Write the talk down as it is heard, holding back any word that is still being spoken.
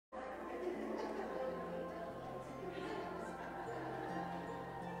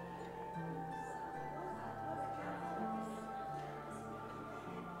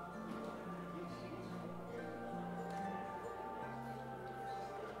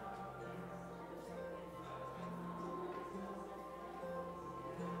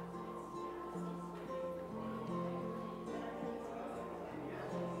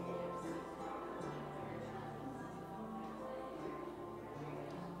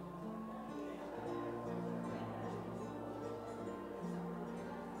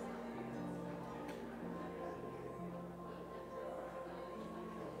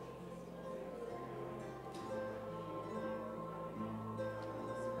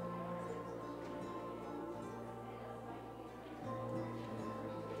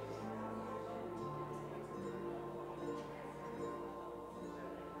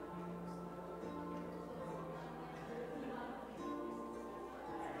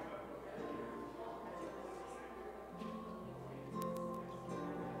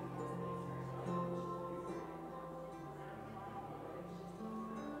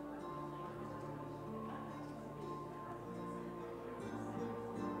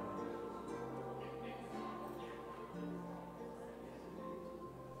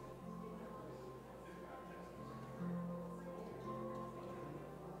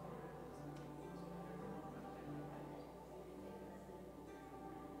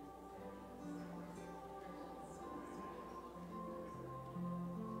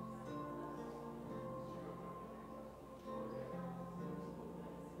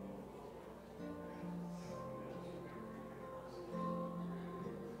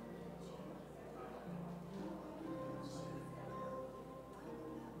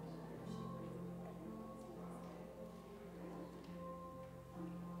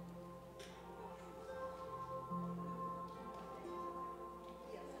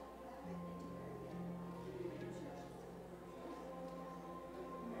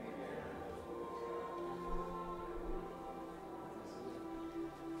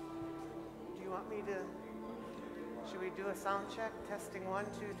want me to, should we do a sound check? Testing 1,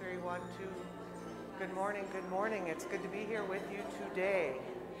 2, 3, 1, 2. Good morning, good morning. It's good to be here with you today.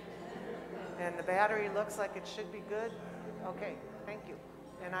 And the battery looks like it should be good. Okay, thank you.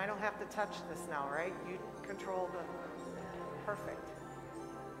 And I don't have to touch this now, right? You control the, perfect.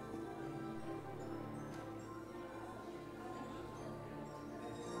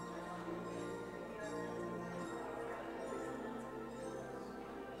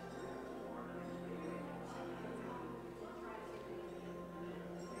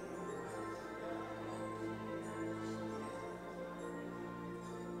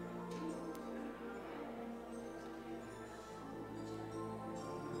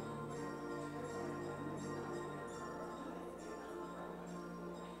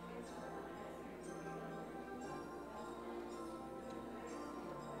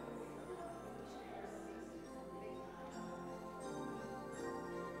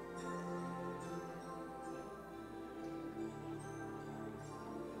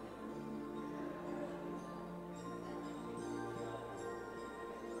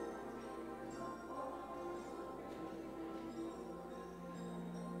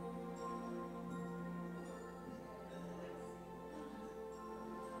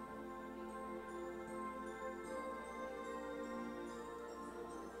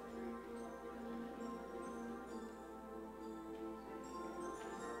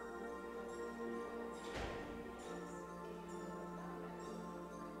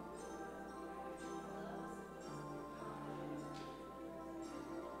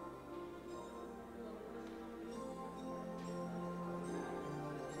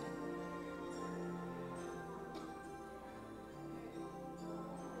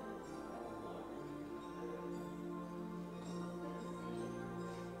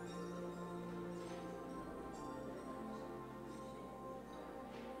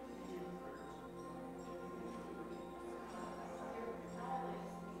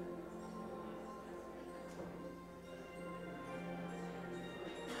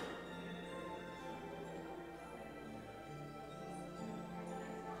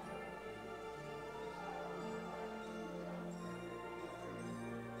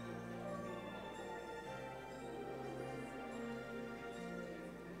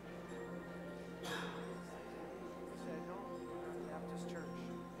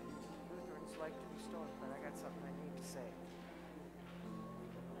 Like to be stoic, but I got something I need to say.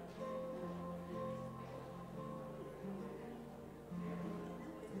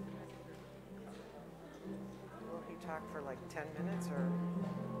 Will he talk for like 10 minutes or?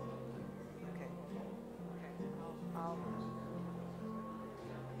 Okay. Okay. I'll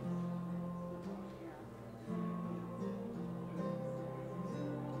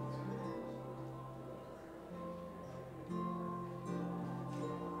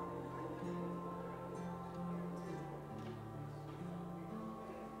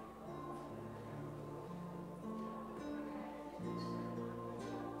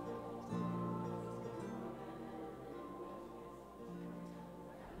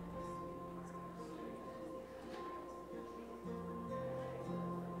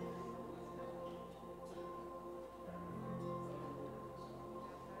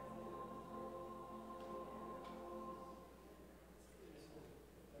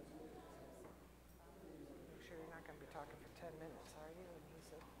talking for 10 minutes, are you? And he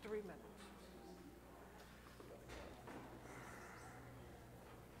said 3 minutes.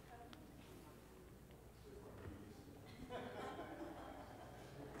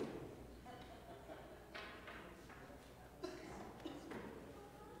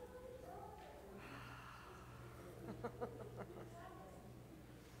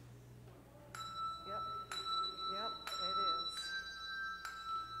 Yep, it is.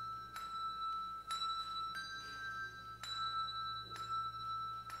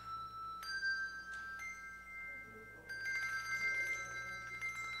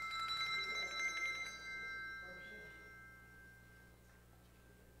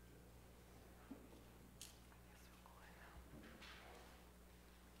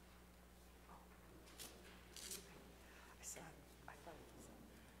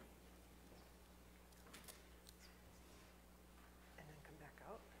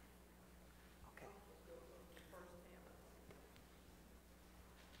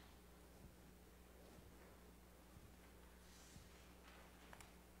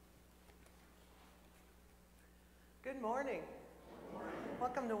 Good morning.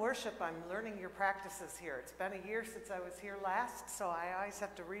 Welcome to worship. I'm learning your practices here. It's been a year since I was here last, so I always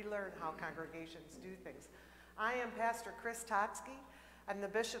have to relearn how congregations do things. I am Pastor Kris Totzke. I'm the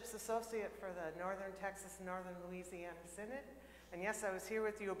Bishop's Associate for the Northern Texas and Northern Louisiana Synod. And yes, I was here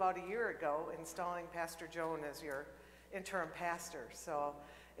with you about a year ago installing Pastor Joan as your interim pastor. So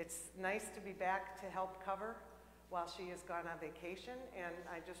it's nice to be back to help cover while she has gone on vacation. And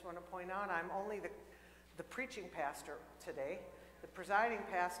I just want to point out, I'm only the preaching pastor today. The presiding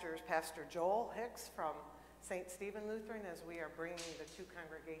pastor is Pastor Joel Hicks from St. Stephen Lutheran, as we are bringing the two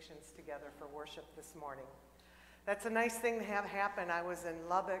congregations together for worship this morning. That's a nice thing to have happen. I was in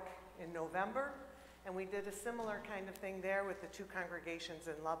Lubbock in November, and we did a similar kind of thing there with the two congregations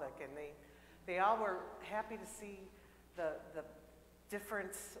in Lubbock, and they all were happy to see the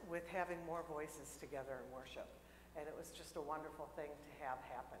difference with having more voices together in worship, and it was just a wonderful thing to have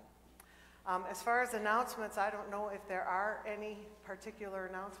happen. As far as announcements, I don't know if there are any particular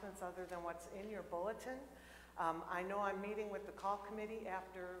announcements other than what's in your bulletin. I know I'm meeting with the call committee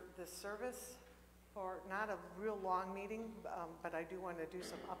after this service for not a real long meeting, but I do want to do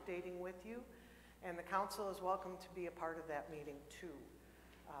some updating with you. And the council is welcome to be a part of that meeting too.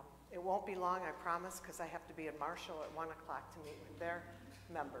 It won't be long, I promise, because I have to be in Marshall at 1 o'clock to meet with their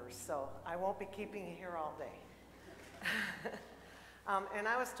members. So I won't be keeping you here all day. And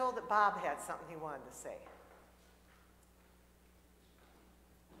I was told that Bob had something he wanted to say.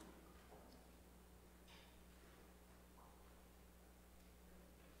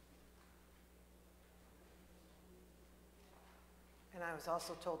 And I was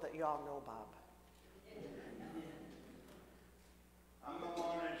also told that you all know Bob. I'm the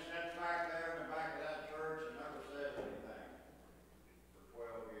one that sits back there in the back of that church and never says anything for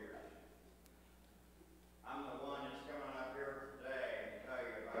 12 years. I'm the one that's coming up here today to tell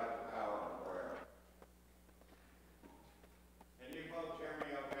you about the power of prayer. Can you folks hear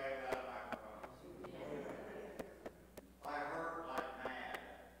me okay without a microphone? I hurt like mad.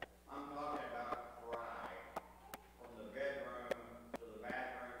 I'm talking about cry from the bedroom to the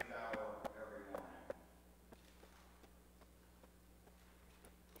bathroom shower every morning.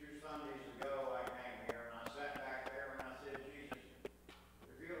 2 Sundays ago, I came here and I sat back there and I said, Jesus,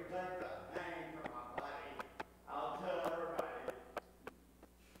 if you'll take the pain from my body, I'll tell everybody.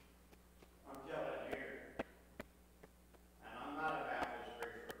 I'm telling you. And I'm not a Baptist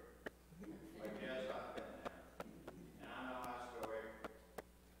preacher, but yes, I've been there. And I know how stoic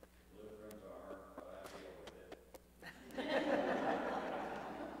Lutherans are, but I deal with it.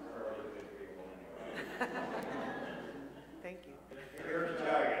 We're really good people anyway. Thank you. Here to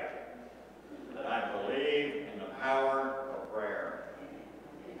tell you that I believe in the power of prayer.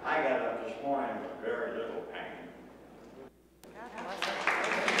 I got up this morning with very little pain. God bless you.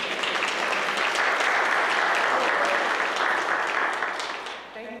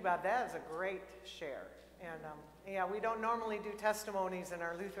 Thank you, Bob. That is a great share. And yeah, we don't normally do testimonies in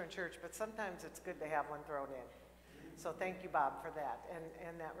our Lutheran church, but sometimes it's good to have one thrown in. So thank you, Bob, for that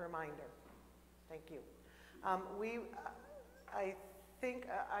and that reminder. Thank you. I think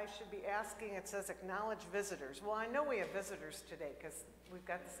I should be asking, it says acknowledge visitors. Well, I know we have visitors today because we've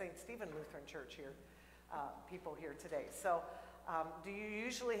got the St. Stephen Lutheran Church here, people here today. So do you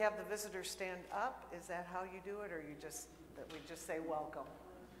usually have the visitors stand up? Is that how you do it, or you just, that we just say welcome?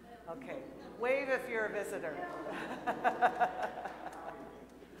 Okay, wave if you're a visitor.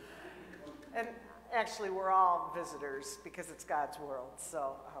 And actually, we're all visitors because it's God's world.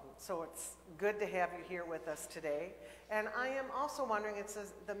 So, so it's good to have you here with us today. And I am also wondering, it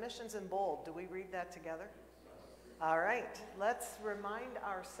says the mission's in bold. Do we read that together? All right. Let's remind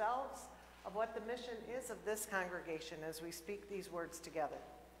ourselves of what the mission is of this congregation as we speak these words together.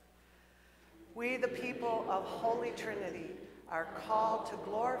 We, the people of Holy Trinity, are called to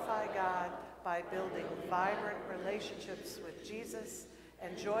glorify God by building vibrant relationships with Jesus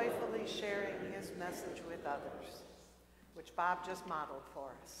and joyfully sharing his message with others, which Bob just modeled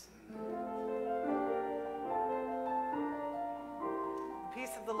for us. The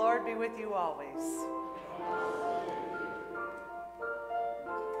peace of the Lord be with you always.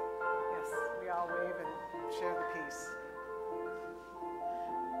 Yes, we all wave and share the peace.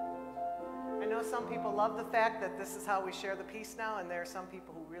 I know some people love the fact that this is how we share the peace now, and there are some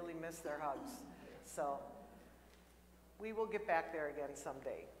people who really miss their hugs. So we will get back there again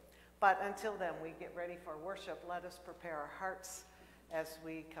someday. But until then, we get ready for worship. Let us prepare our hearts as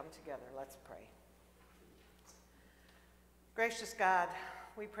we come together. Let's pray. Gracious God,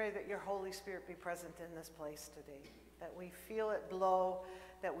 we pray that your Holy Spirit be present in this place today, that we feel it blow,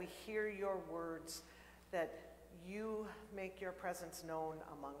 that we hear your words, that you make your presence known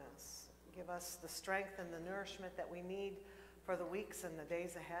among us. Give us the strength and the nourishment that we need for the weeks and the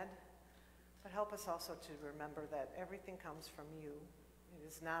days ahead. But help us also to remember that everything comes from you. It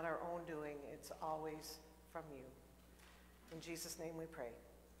is not our own doing. It's always from you. In Jesus' name we pray.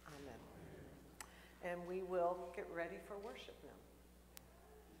 Amen. and we will get ready for worship now.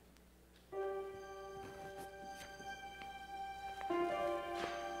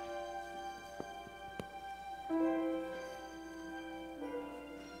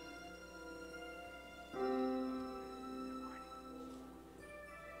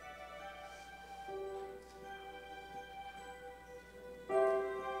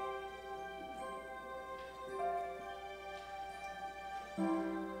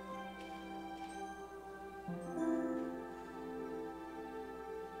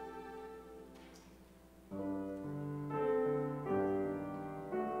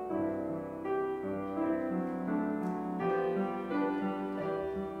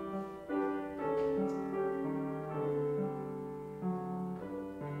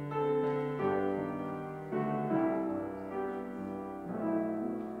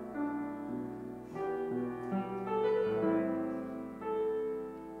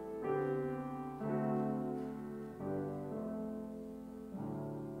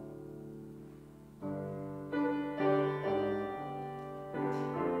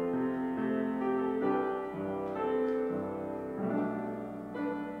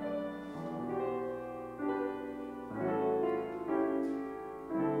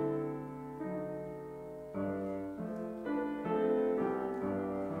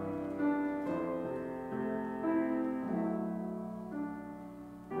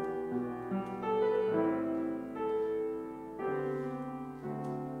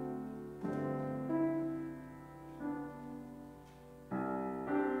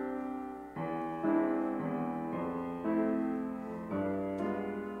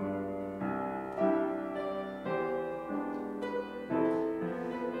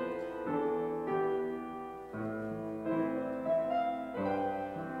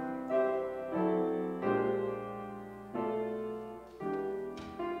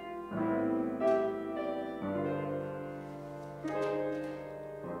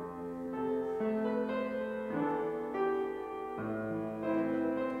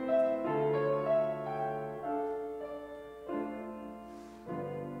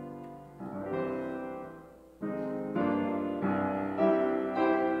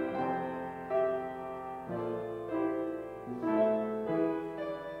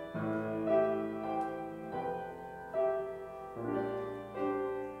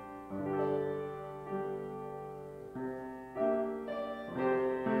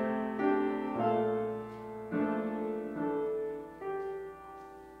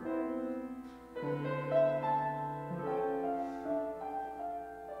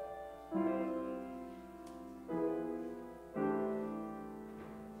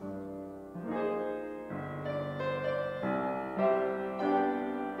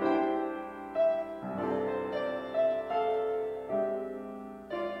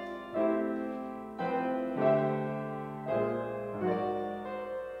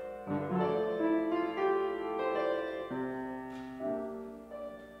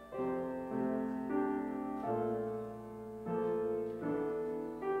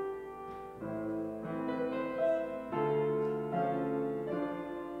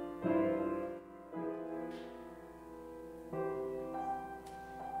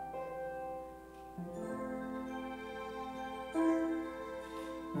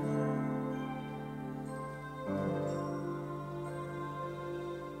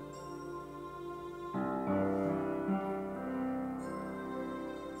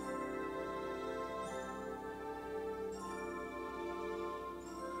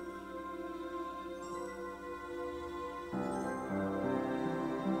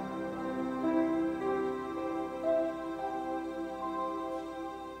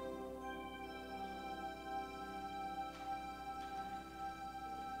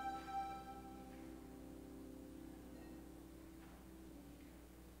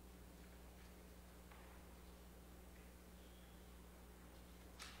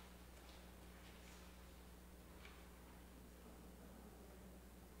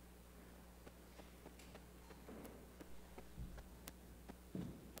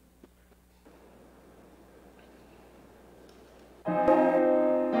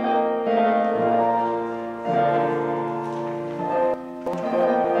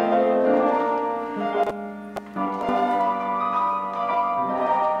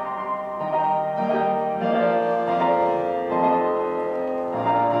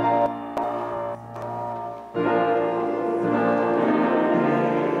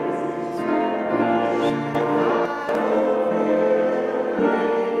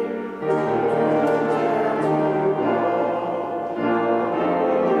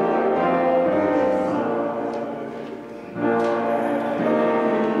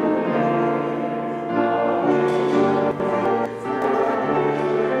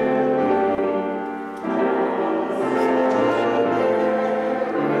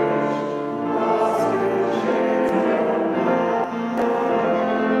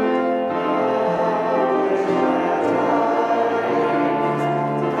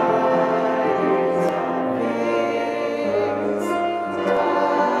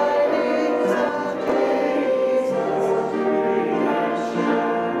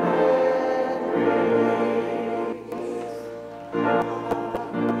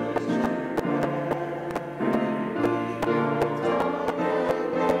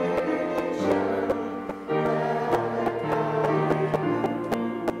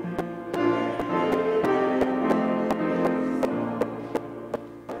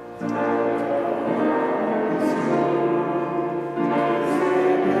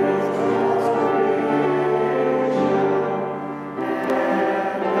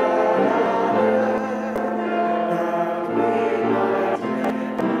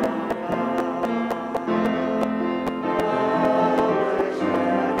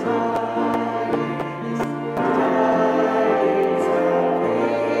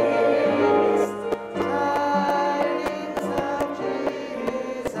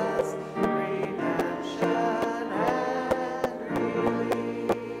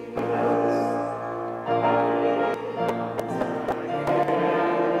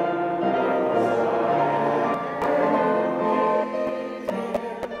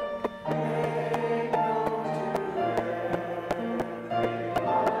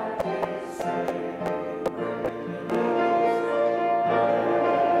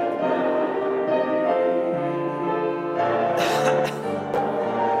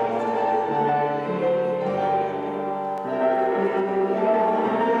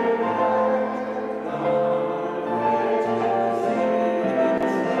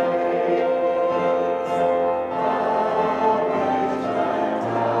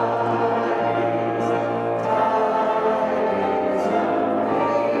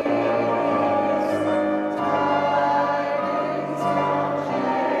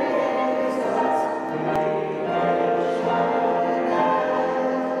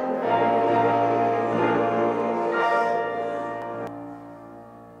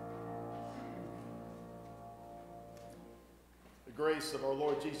 grace of our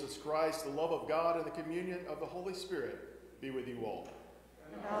Lord Jesus Christ, the love of God, and the communion of the Holy Spirit be with you all.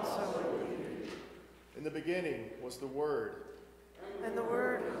 And also with you. In the beginning was the Word. And the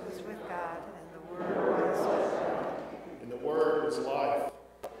Word was with God, and the Word was with God. And the Word was life.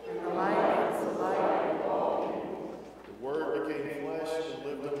 And the light is the light of all people. The Word became flesh and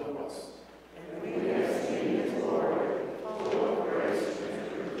lived among us. And we have seen his glory, full of grace and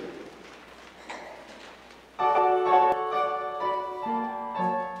truth.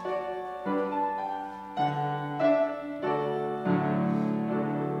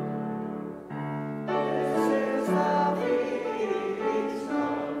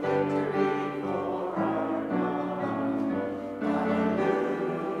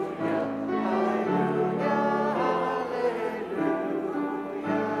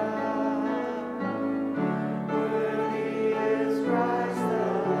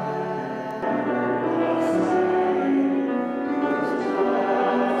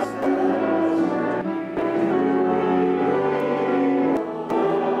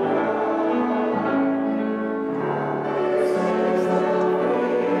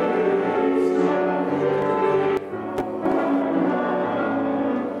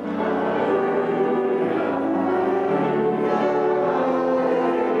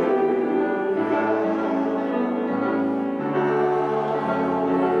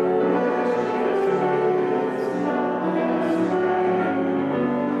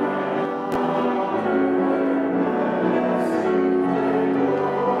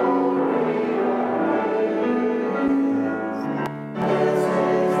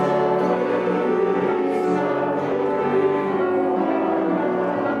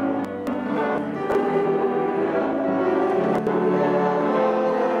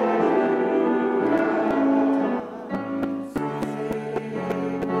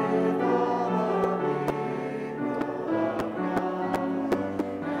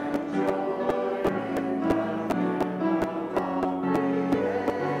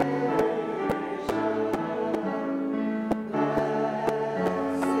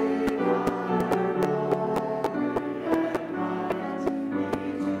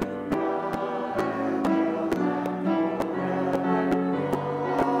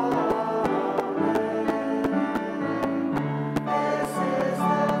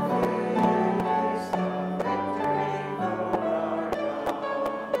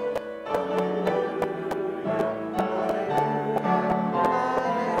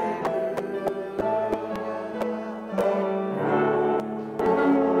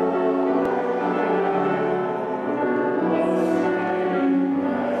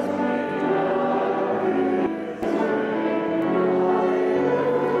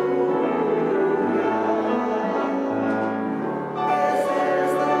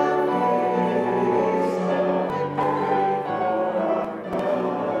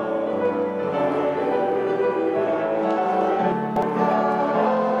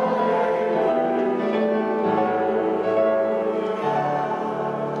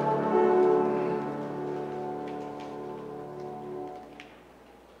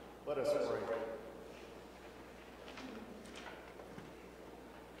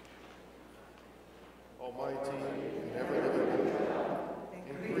 Almighty and ever-living God,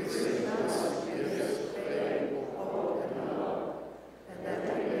 increase in us gifts of faith, hope, and love, and that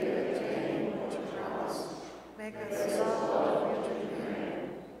we may attain to promise. Make us love you to the end,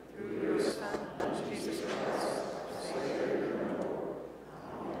 through your Son, Jesus Christ, our Savior and Lord.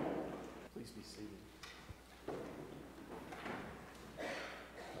 Amen. Please be seated.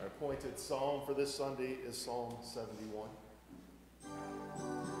 Our appointed psalm for this Sunday is Psalm 71.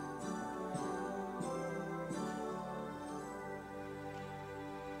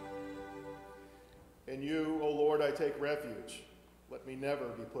 In you, O Lord, I take refuge. Let me never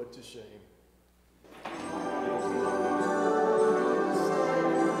be put to shame.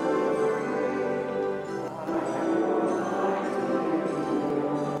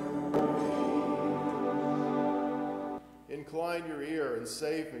 Incline your ear and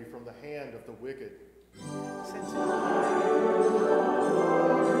save me from the hand of the wicked.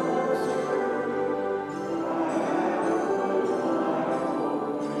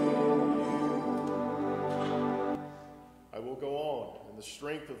 I will go on in the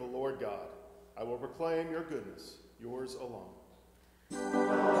strength of the Lord God. I will proclaim your goodness, yours alone.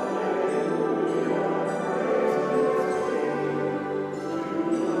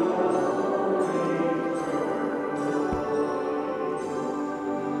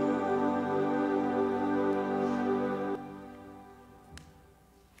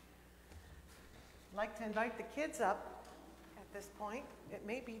 I'd like to invite the kids up at this point. It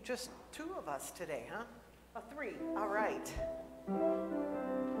may be just two of us today, huh? A 3, all right.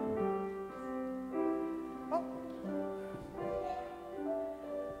 Oh.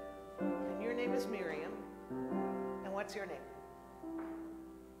 And your name is Miriam. And what's your name?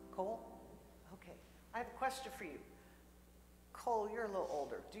 Cole? Okay. I have a question for you. Cole, you're a little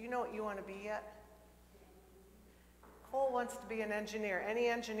older. Do you know what you want to be yet? Cole wants to be an engineer. Any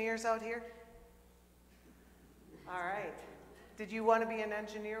engineers out here? All right. Did you want to be an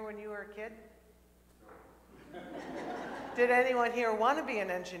engineer when you were a kid? Did anyone here want to be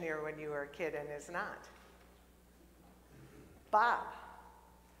an engineer when you were a kid and is not? Bob.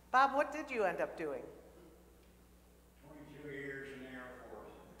 Bob, what did you end up doing? 22 years in the Air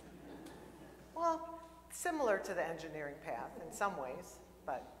Force. Well, similar to the engineering path in some ways,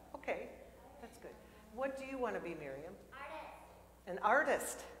 but okay, that's good. What do you want to be, Miriam? Artist. An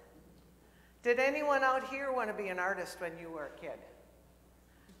artist. Did anyone out here want to be an artist when you were a kid?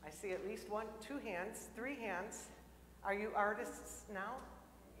 I see at least 1, 2 hands, 3 hands. Are you artists now?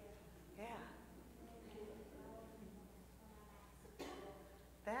 Yeah.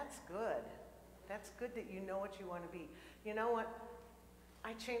 That's good. That's good that you know what you want to be. You know what?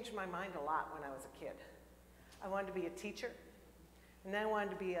 I changed my mind a lot when I was a kid. I wanted to be a teacher, and then I wanted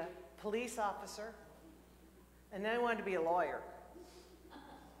to be a police officer, and then I wanted to be a lawyer.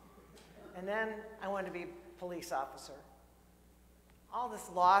 And then I wanted to be a police officer. All this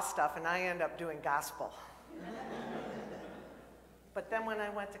law stuff, and I end up doing gospel. But then when I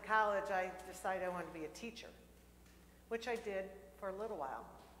went to college, I decided I wanted to be a teacher, which I did for a little while.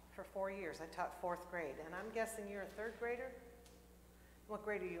 For 4 years, I taught 4th grade. And I'm guessing you're a 3rd grader? What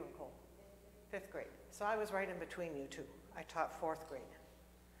grade are you in, Cole? 5th grade. So I was right in between you two. I taught 4th grade.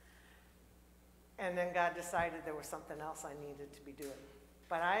 And then God decided there was something else I needed to be doing.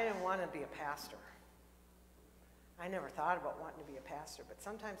 But I didn't want to be a pastor. I never thought about wanting to be a pastor, but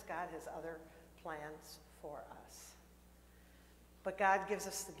sometimes God has other plans for us. But God gives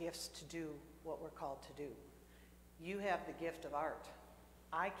us the gifts to do what we're called to do. You have the gift of art.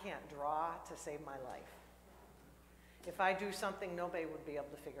 I can't draw to save my life. If I do something, nobody would be able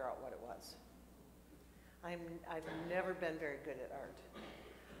to figure out what it was. I've never been very good at art.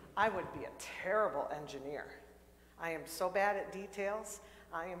 I would be a terrible engineer. I am so bad at details.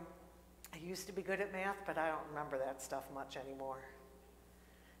 I used to be good at math, but I don't remember that stuff much anymore.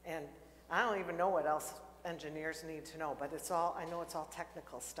 And I don't even know what else engineers need to know, but I know it's all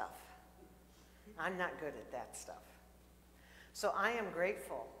technical stuff. I'm not good at that stuff. So I am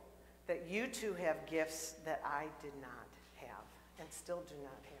grateful that you two have gifts that I did not have and still do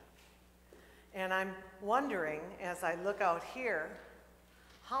not have. And I'm wondering, as I look out here,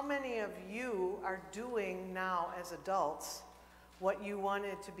 how many of you are doing now as adults what you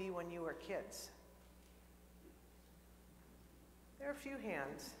wanted to be when you were kids? There are a few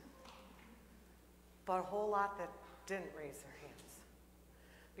hands, but a whole lot that didn't raise their hands.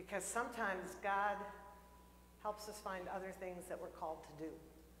 Because sometimes God helps us find other things that we're called to do.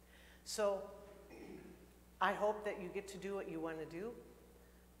 So I hope that you get to do what you want to do,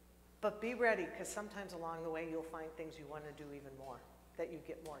 but be ready, because sometimes along the way you'll find things you want to do even more, that you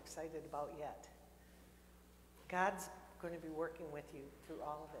get more excited about yet. God's going to be working with you through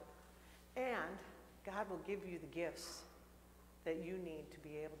all of it. And God will give you the gifts that you need to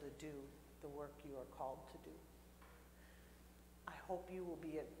be able to do the work you are called to do. I hope you will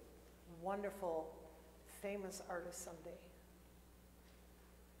be a wonderful, famous artist someday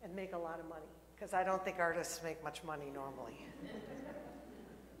and make a lot of money, because I don't think artists make much money normally.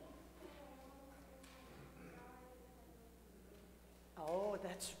 Oh,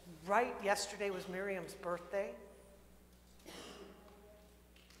 that's right. Yesterday was Miriam's birthday.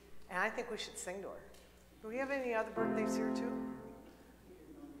 And I think we should sing to her. Do we have any other birthdays here too?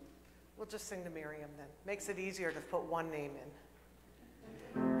 We'll just sing to Miriam then. Makes it easier to put one name in.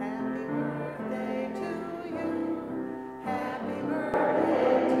 Happy birthday to you. Happy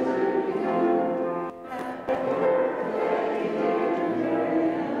birthday to you. Happy birthday to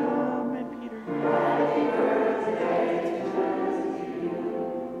Miriam and Peter. Happy birthday to you.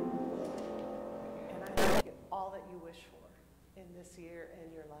 And I hope you get all that you wish for in this year and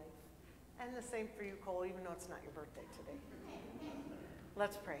your life. And the same for you, Cole, even though it's not your birthday today.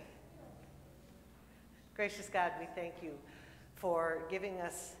 Let's pray. Gracious God, we thank you for giving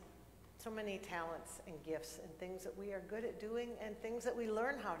us so many talents and gifts and things that we are good at doing and things that we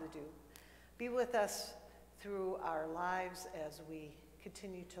learn how to do. Be with us through our lives as we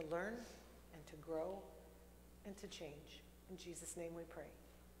continue to learn and to grow and to change. In Jesus' name we pray.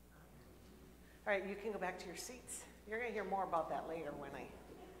 Amen. All right, you can go back to your seats. You're going to hear more about that later when I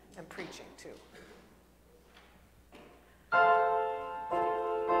am preaching too.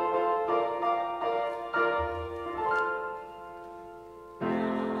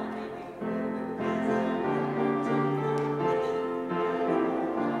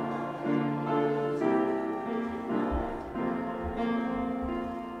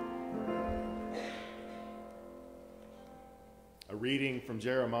 reading from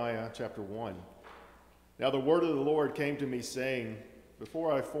Jeremiah chapter 1. Now the word of the Lord came to me, saying,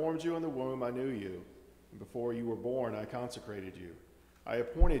 Before I formed you in the womb, I knew you, and before you were born, I consecrated you. I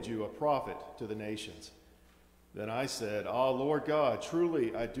appointed you a prophet to the nations. Then I said, Ah, Lord God,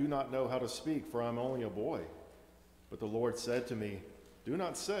 truly I do not know how to speak, for I am only a boy. But the Lord said to me, Do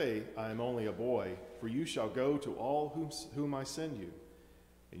not say, I am only a boy, for you shall go to all whom I send you,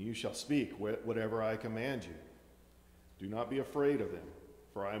 and you shall speak whatever I command you. Do not be afraid of them,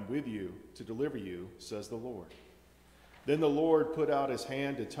 for I am with you to deliver you, says the Lord. Then the Lord put out his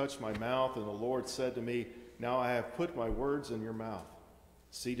hand to touch my mouth, and the Lord said to me, Now I have put my words in your mouth.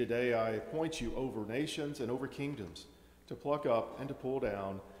 See, today I appoint you over nations and over kingdoms, to pluck up and to pull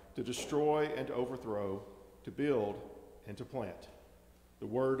down, to destroy and to overthrow, to build and to plant. The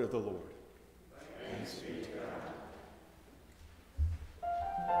word of the Lord. Thanks be to God.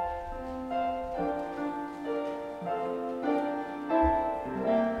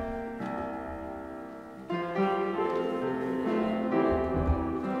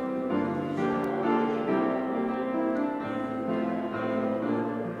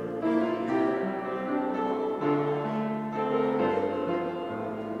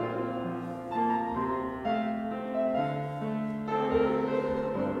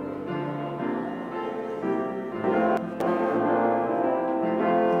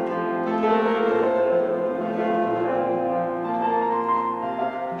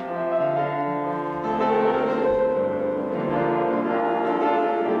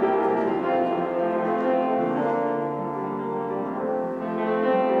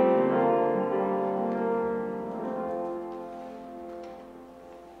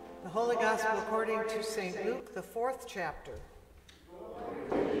 According to St. Luke, the 4th chapter.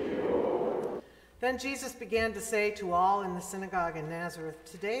 Then Jesus began to say to all in the synagogue in Nazareth,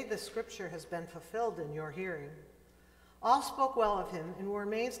 Today the scripture has been fulfilled in your hearing. All spoke well of him and were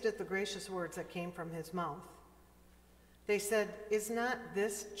amazed at the gracious words that came from his mouth. They said, Is not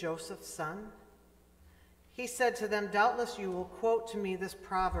this Joseph's son? He said to them, Doubtless you will quote to me this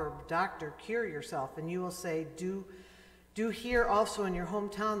proverb, Doctor, cure yourself, and you will say, Do here also in your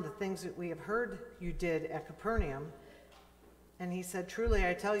hometown the things that we have heard you did at Capernaum. And he said, Truly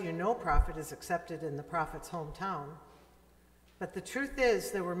I tell you, no prophet is accepted in the prophet's hometown. But the truth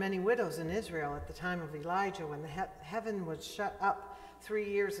is, there were many widows in Israel at the time of Elijah, when the heaven was shut up 3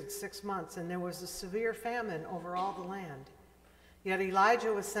 years and 6 months, and there was a severe famine over all the land. Yet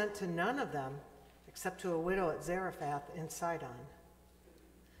Elijah was sent to none of them, except to a widow at Zarephath in Sidon.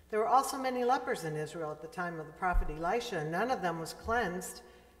 There were also many lepers in Israel at the time of the prophet Elisha, and none of them was cleansed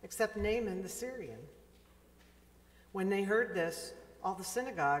except Naaman the Syrian. When they heard this, all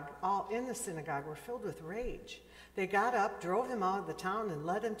in the synagogue were filled with rage. They got up, drove him out of the town, and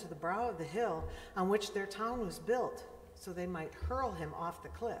led him to the brow of the hill on which their town was built, so they might hurl him off the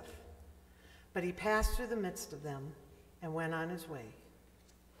cliff. But he passed through the midst of them and went on his way.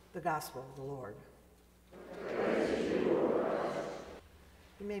 The gospel of the Lord.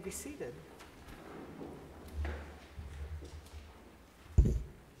 You may be seated.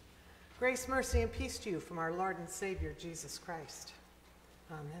 Grace, mercy, and peace to you from our Lord and Savior, Jesus Christ.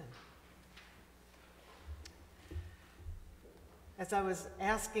 Amen. As I was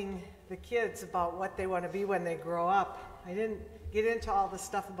asking the kids about what they want to be when they grow up, I didn't get into all the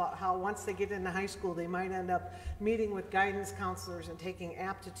stuff about how once they get into high school, they might end up meeting with guidance counselors and taking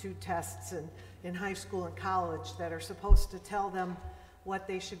aptitude tests in high school and college that are supposed to tell them what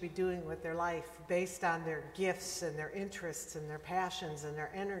they should be doing with their life based on their gifts and their interests and their passions and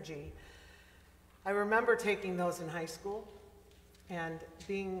their energy. I remember taking those in high school and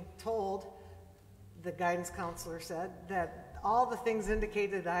being told, the guidance counselor said, that all the things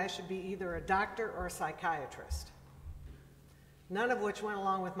indicated that I should be either a doctor or a psychiatrist. None of which went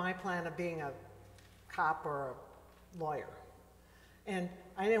along with my plan of being a cop or a lawyer. And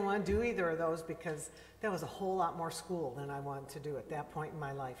I didn't want to do either of those because that was a whole lot more school than I wanted to do at that point in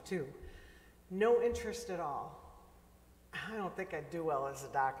my life, too. No interest at all. I don't think I'd do well as a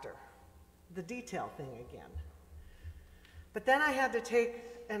doctor. The detail thing again. But then I had to take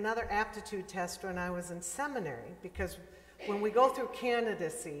another aptitude test when I was in seminary, because when we go through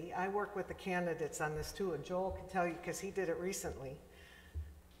candidacy, I work with the candidates on this too, and Joel can tell you because he did it recently.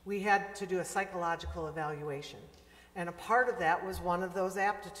 We had to do a psychological evaluation. And a part of that was one of those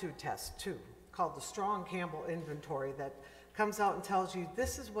aptitude tests too, called the Strong Campbell Inventory, that comes out and tells you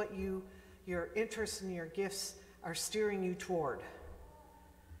this is what your interests and your gifts are steering you toward.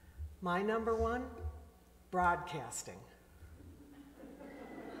 My number one, broadcasting.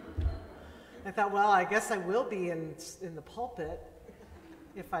 I thought, well, I guess I will be in the pulpit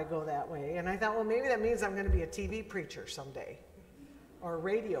if I go that way. And I thought, well, maybe that means I'm going to be a TV preacher someday. or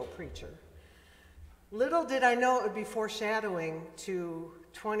radio preacher. Little did I know it would be foreshadowing to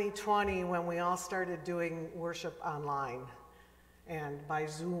 2020 when we all started doing worship online and by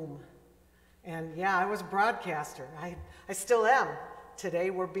Zoom. And yeah, I was a broadcaster. I still am. Today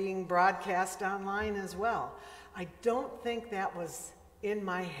we're being broadcast online as well. I don't think that was in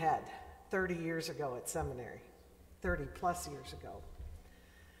my head 30 years ago at seminary, 30 plus years ago.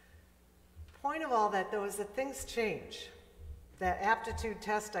 Point of all that, though, is that things change. That aptitude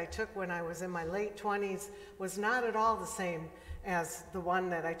test I took when I was in my late 20s was not at all the same as the one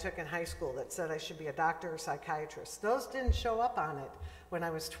that I took in high school that said I should be a doctor or psychiatrist. Those didn't show up on it when I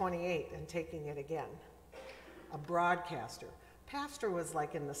was 28 and taking it again. A broadcaster. Pastor was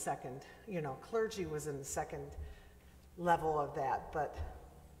like in the second, clergy was in the second level of that, but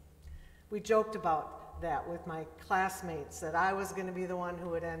we joked about that with my classmates that I was going to be the one who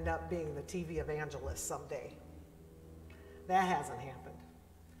would end up being the TV evangelist someday. That hasn't happened.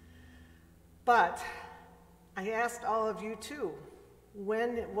 But I asked all of you too,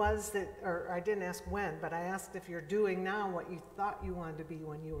 when it was that, or I didn't ask when, but I asked if you're doing now what you thought you wanted to be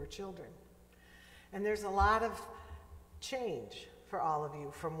when you were children. And there's a lot of change for all of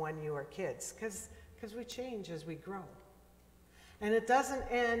you from when you were kids, because we change as we grow. And it doesn't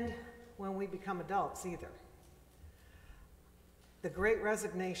end when we become adults either. The Great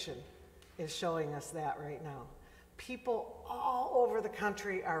Resignation is showing us that right now. People all over the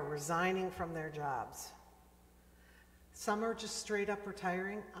country are resigning from their jobs. Some are just straight up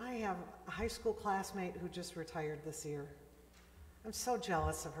retiring. I have a high school classmate who just retired this year. I'm so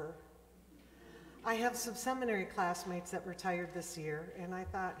jealous of her. I have some seminary classmates that retired this year, and I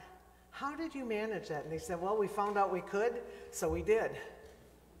thought, how did you manage that? And they said, well, we found out we could, so we did.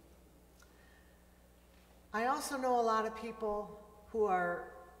 I also know a lot of people who are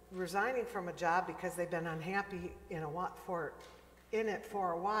resigning from a job because they've been unhappy in it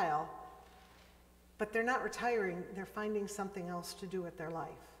for a while, but they're not retiring, they're finding something else to do with their life.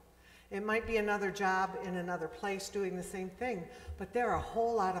 It might be another job in another place doing the same thing, but there are a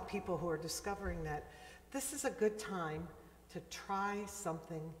whole lot of people who are discovering that this is a good time to try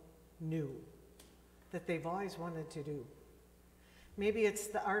something new that they've always wanted to do. Maybe it's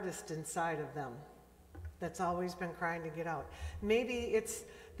the artist inside of them that's always been crying to get out. Maybe it's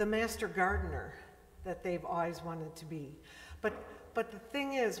the master gardener that they've always wanted to be. But the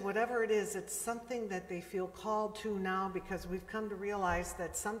thing is, whatever it is, it's something that they feel called to now because we've come to realize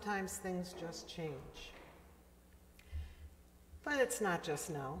that sometimes things just change. But it's not just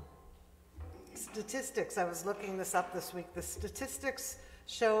now. Statistics, I was looking this up this week, the statistics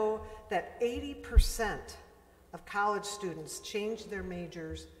show that 80% of college students change their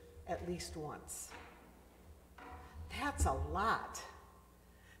majors at least once. That's a lot.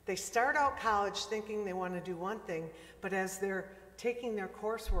 They start out college thinking they want to do one thing, but as they're taking their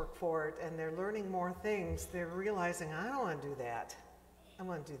coursework for it and they're learning more things, they're realizing, I don't want to do that. I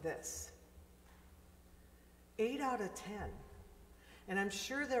want to do this. 8 out of 10. And I'm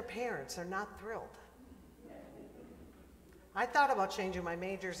sure their parents are not thrilled. I thought about changing my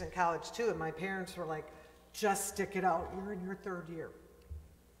majors in college too, and my parents were like, just stick it out. You're in your third year.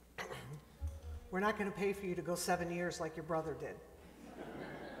 We're not going to pay for you to go 7 years like your brother did.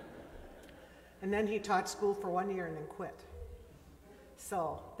 And then he taught school for 1 year and then quit.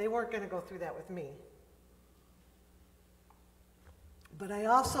 So they weren't going to go through that with me. But I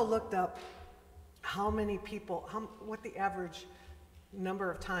also looked up how many people, what the average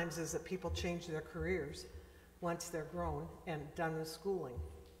number of times is that people change their careers once they're grown and done with schooling.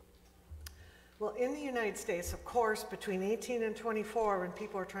 Well, in the United States, of course, between 18 and 24, when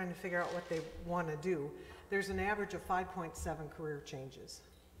people are trying to figure out what they want to do, there's an average of 5.7 career changes.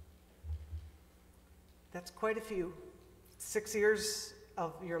 That's quite a few. 6 years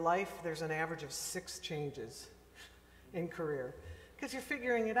of your life, there's an average of 6 changes in career, because you're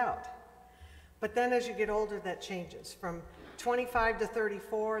figuring it out. But then as you get older, that changes. From 25 to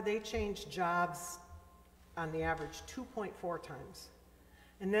 34, they change jobs on the average 2.4 times.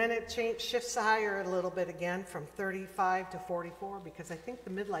 And then it shifts higher a little bit again from 35 to 44, because I think the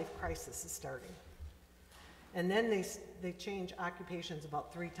midlife crisis is starting. And then they change occupations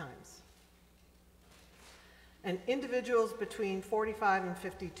about 3 times. And individuals between 45 and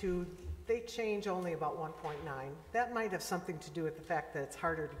 52, they change only about 1.9. That might have something to do with the fact that it's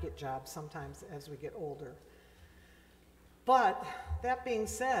harder to get jobs sometimes as we get older. But that being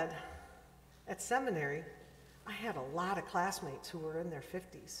said, at seminary, I had a lot of classmates who were in their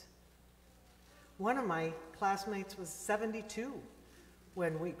 50s. One of my classmates was 72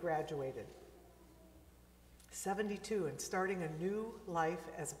 when we graduated. 72 and starting a new life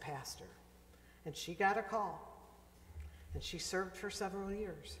as a pastor. And she got a call. and she served for several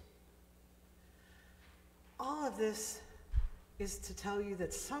years. All of this is to tell you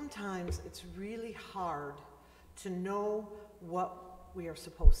that sometimes it's really hard to know what we are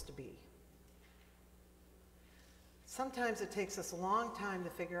supposed to be. Sometimes it takes us a long time to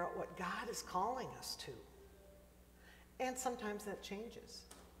figure out what God is calling us to. And sometimes that changes.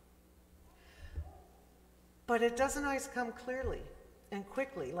 But it doesn't always come clearly and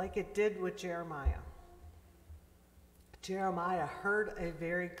quickly like it did with Jeremiah. Jeremiah heard a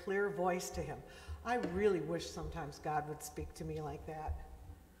very clear voice to him. I really wish sometimes God would speak to me like that.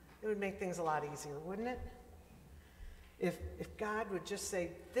 It would make things a lot easier, wouldn't it? If God would just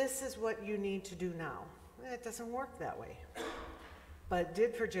say, this is what you need to do now. It doesn't work that way. But it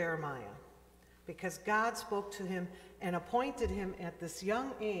did for Jeremiah, because God spoke to him and appointed him at this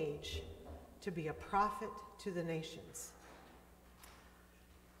young age to be a prophet to the nations.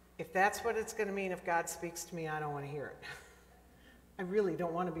 If that's what it's going to mean if God speaks to me, I don't want to hear it. I really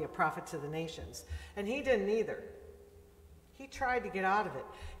don't want to be a prophet to the nations. And he didn't either. He tried to get out of it.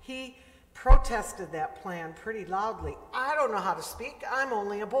 He protested that plan pretty loudly. I don't know how to speak. I'm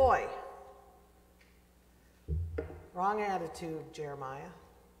only a boy. Wrong attitude, Jeremiah.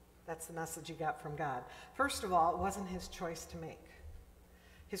 That's the message he got from God. First of all, it wasn't his choice to make.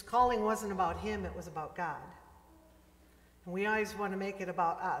 His calling wasn't about him, it was about God. And we always want to make it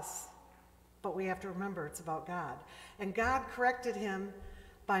about us, but we have to remember it's about God. And God corrected him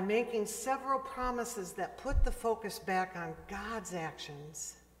by making several promises that put the focus back on God's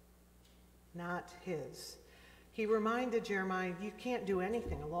actions, not his. He reminded Jeremiah, you can't do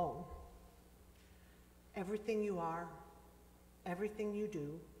anything alone. Everything you are, everything you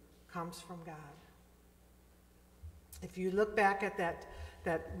do comes from God. If you look back at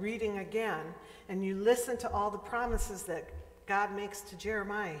that reading again, and you listen to all the promises that God makes to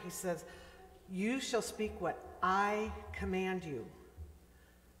Jeremiah, he says, you shall speak what I command you.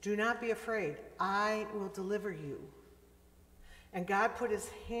 Do not be afraid. I will deliver you. And God put his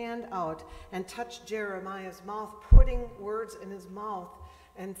hand out and touched Jeremiah's mouth, putting words in his mouth,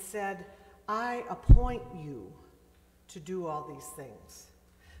 and said, I appoint you to do all these things.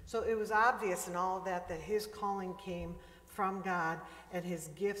 So it was obvious in all of that his calling came from God, and his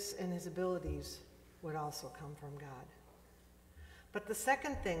gifts and his abilities would also come from God. But the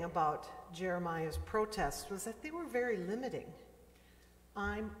second thing about Jeremiah's protests was that they were very limiting.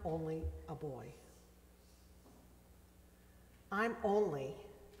 I'm only a boy. I'm only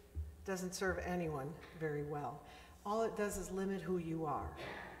doesn't serve anyone very well. All it does is limit who you are.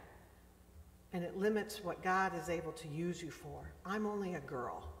 And it limits what God is able to use you for. I'm only a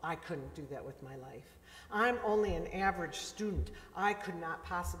girl. I couldn't do that with my life. I'm only an average student. I could not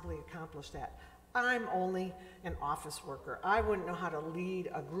possibly accomplish that. I'm only an office worker. I wouldn't know how to lead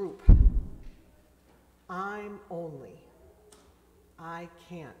a group. I'm only. I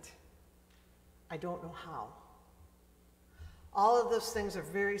can't. I don't know how. All of those things are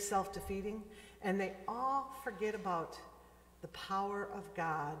very self-defeating, and they all forget about the power of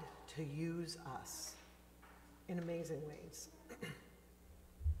God to use us in amazing ways.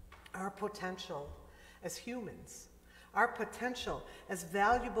 Our potential as humans, our potential as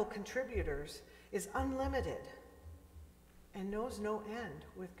valuable contributors is unlimited and knows no end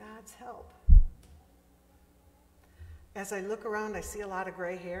with God's help. As I look around, I see a lot of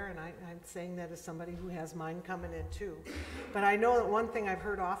gray hair, and I'm saying that as somebody who has mine coming in too. But I know that one thing I've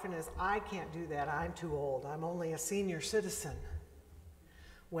heard often is, I can't do that, I'm too old, I'm only a senior citizen.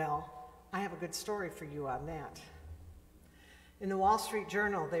 Well, I have a good story for you on that. In the Wall Street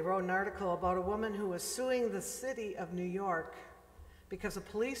Journal, they wrote an article about a woman who was suing the city of New York because a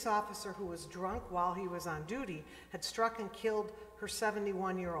police officer who was drunk while he was on duty had struck and killed her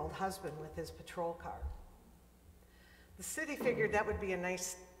 71-year-old husband with his patrol car. The city figured that would be a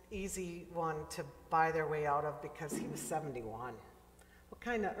nice, easy one to buy their way out of because he was 71. What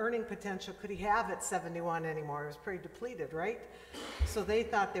kind of earning potential could he have at 71 anymore? It was pretty depleted, right? So they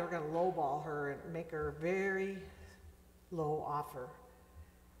thought they were going to lowball her and make her a very low offer.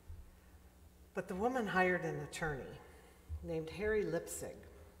 But the woman hired an attorney named Harry Lipsig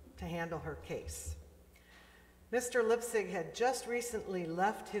to handle her case. Mr. Lipsig had just recently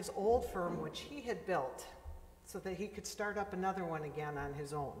left his old firm, which he had built, so that he could start up another one again on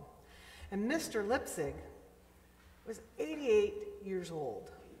his own. And Mr. Lipsig was 88 years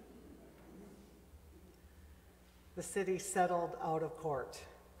old. The city settled out of court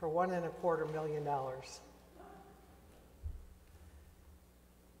for $1.25 million.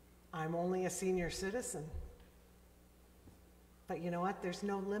 I'm only a senior citizen. But you know what? There's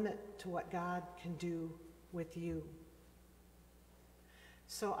no limit to what God can do with you.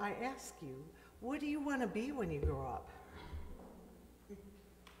 So I ask you, what do you want to be when you grow up?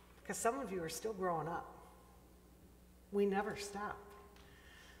 because some of you are still growing up. We never stop.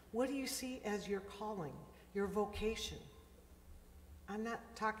 What do you see as your calling, your vocation? I'm not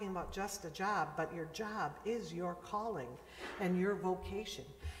talking about just a job, but your job is your calling and your vocation.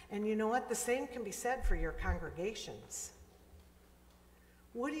 And you know what? The same can be said for your congregations.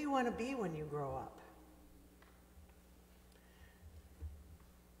 What do you want to be when you grow up?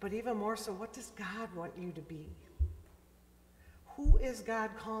 But even more so, what does God want you to be? Who is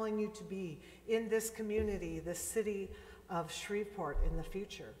God calling you to be in this community, the city of Shreveport in the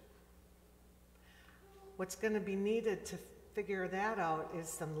future? What's going to be needed to figure that out is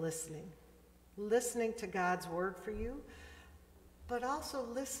some listening. Listening to God's word for you, but also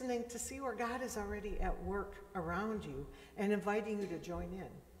listening to see where God is already at work around you and inviting you to join in.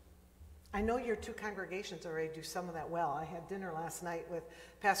 I know your two congregations already do some of that well. I had dinner last night with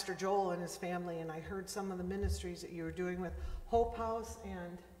Pastor Joel and his family, and I heard some of the ministries that you were doing with Hope House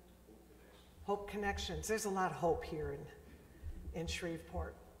and Hope Connections. There's a lot of hope here in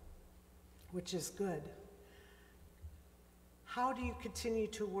Shreveport, which is good. How do you continue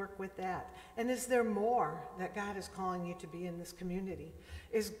to work with that? And is there more that God is calling you to be in this community?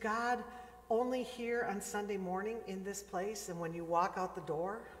 Is God only here on Sunday morning in this place, and when you walk out the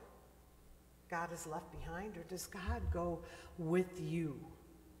door, God is left behind, or does God go with you?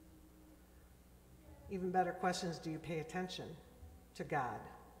 Even better questions, do you pay attention to God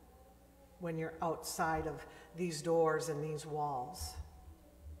when you're outside of these doors and these walls?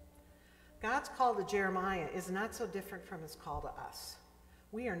 God's call to Jeremiah is not so different from his call to us.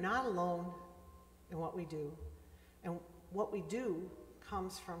 We are not alone in what we do, and what we do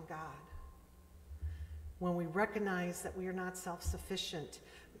comes from God. When we recognize that we are not self-sufficient,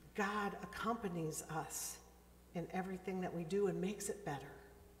 God accompanies us in everything that we do and makes it better.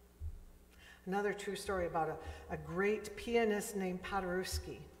 Another true story about a great pianist named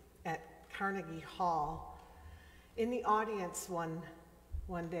Paderewski at Carnegie Hall. In the audience one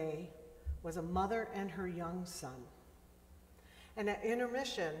day was a mother and her young son. And at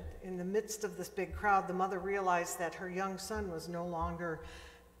intermission, in the midst of this big crowd, the mother realized that her young son was no longer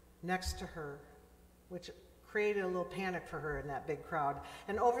next to her, which created a little panic for her in that big crowd.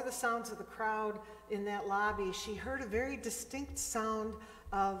 And over the sounds of the crowd in that lobby, she heard a very distinct sound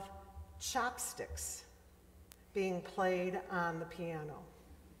of chopsticks being played on the piano.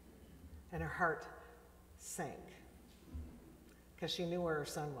 And her heart sank, because she knew where her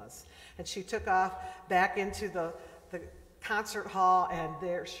son was. And she took off back into the concert hall, and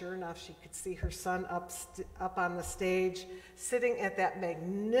there, sure enough, she could see her son up on the stage, sitting at that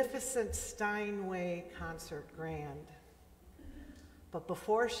magnificent Steinway concert grand. But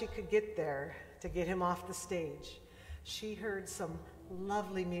before she could get there to get him off the stage, she heard some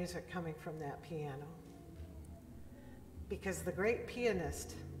lovely music coming from that piano. Because the great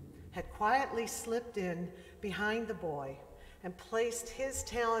pianist had quietly slipped in behind the boy and placed his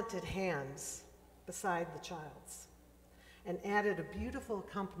talented hands beside the child's, and added a beautiful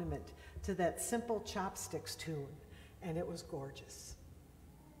accompaniment to that simple chopsticks tune, and it was gorgeous.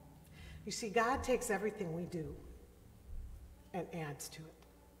 You see, God takes everything we do and adds to it.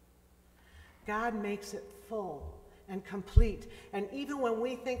 God makes it full and complete, and even when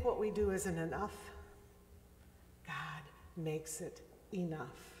we think what we do isn't enough, God makes it enough.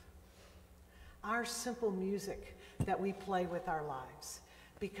 Our simple music that we play with our lives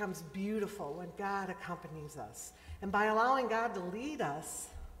becomes beautiful when God accompanies us. And by allowing God to lead us,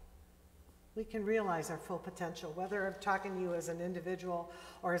 we can realize our full potential, whether I'm talking to you as an individual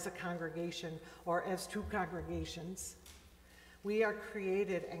or as a congregation or as two congregations. We are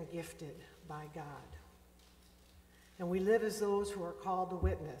created and gifted by God. And we live as those who are called to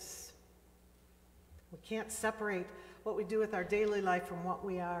witness. We can't separate what we do with our daily life from what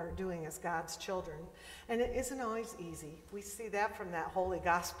we are doing as God's children. And it isn't always easy. We see that from that holy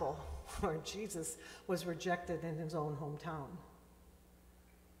gospel where Jesus was rejected in his own hometown.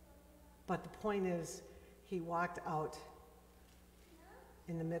 But the point is, he walked out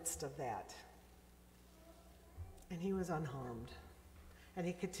in the midst of that. And he was unharmed. And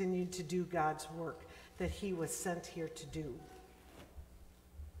he continued to do God's work that he was sent here to do.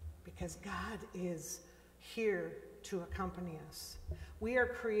 Because God is here to accompany us. We are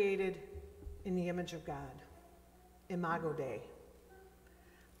created in the image of God. Imago Dei.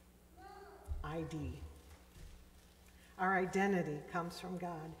 ID. Our identity comes from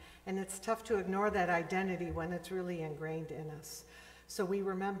God, and it's tough to ignore that identity when it's really ingrained in us. So we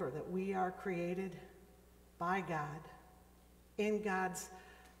remember that we are created by God, in God's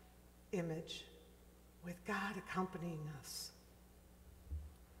image, with God accompanying us.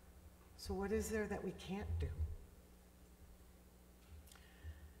 So what is there that we can't do?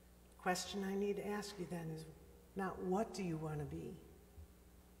 question I need to ask you then is not what do you want to be,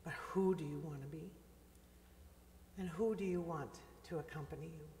 but who do you want to be? And who do you want to accompany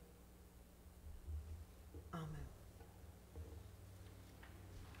you? Amen.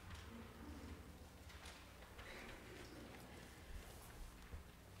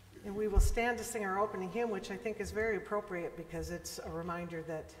 And we will stand to sing our opening hymn, which I think is very appropriate because it's a reminder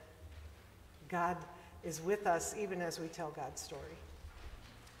that God is with us even as we tell God's story.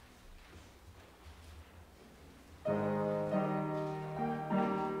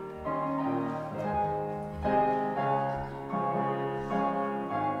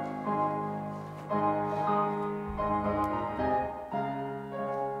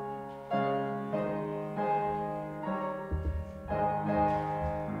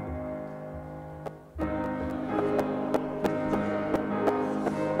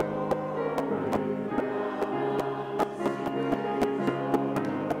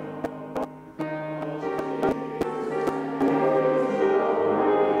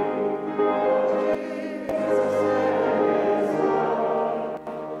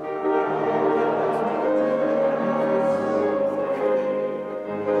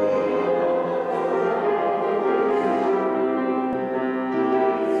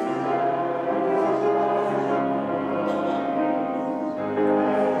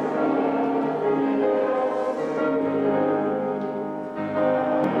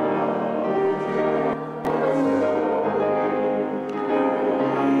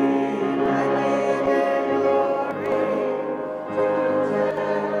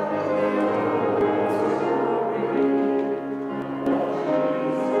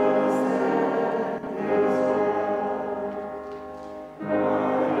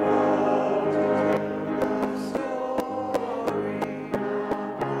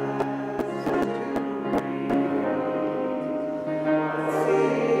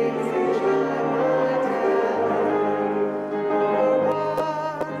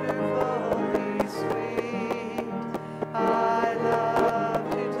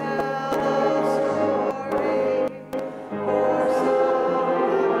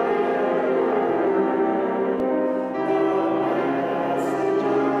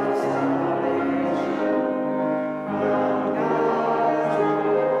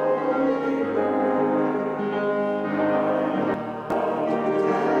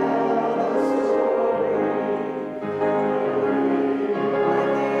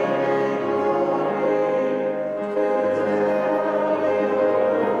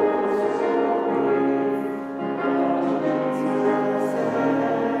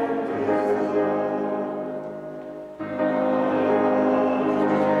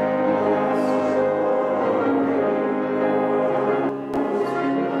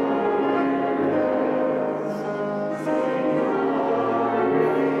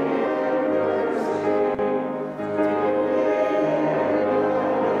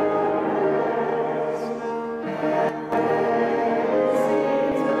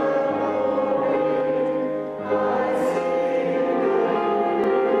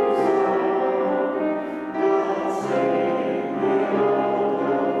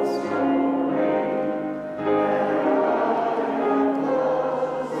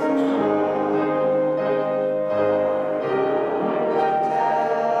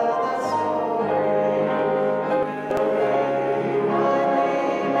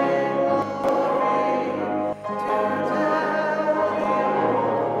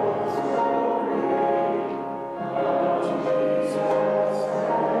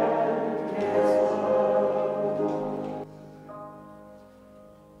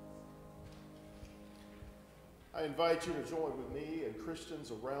 I invite you to join with me and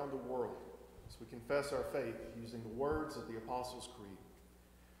Christians around the world as we confess our faith using the words of the Apostles' Creed.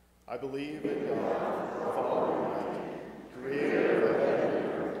 I believe in God, the Father Almighty, creator of heaven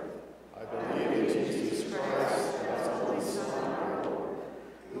and earth. I believe in Jesus Christ, God's only Son, our Lord,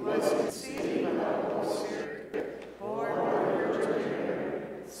 who was conceived by the Holy Spirit, born of the Virgin Mary,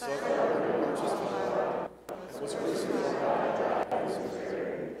 suffered under Pontius Pilate, was crucified, died, and was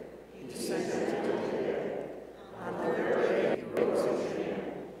buried. He descended into the dead. On the third day he rose again.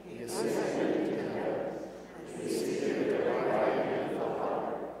 He ascended into heaven, and is seated at the right hand of the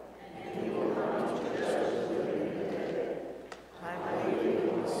Father. And he will come to judge the living and the dead. I believe in the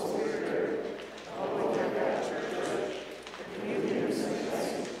Holy Spirit, the Holy Catholic Church, the communion of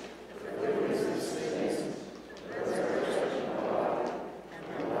saints, the forgiveness of sins, the resurrection of the body, and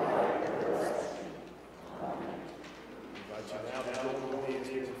the life everlasting. Amen. I invite you now to join with me as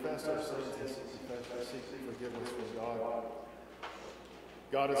we confess our sins and seek forgiveness from God.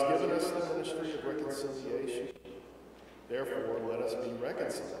 God has given us the ministry of reconciliation. Therefore, let us be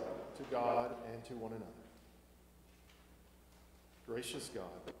reconciled to God and to one another. Gracious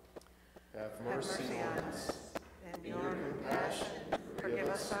God, have mercy on us. In your compassion, forgive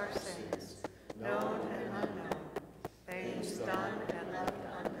us our sins, known and unknown, things done and left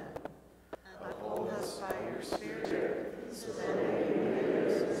undone. Uphold us by your Spirit, so that we may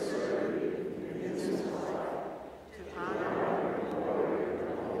live and serve you in this life, to honor and glory of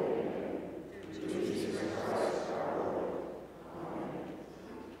your holy name. Through Jesus Christ our Lord. Amen.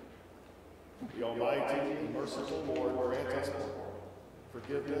 The Almighty and merciful Lord grant us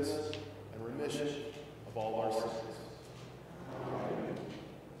forgiveness and remission of all our sins. Amen.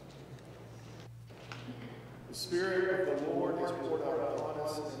 The Spirit of the Lord is poured out upon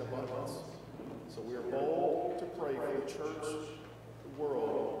us in abundance, so we are bold to pray for the church, the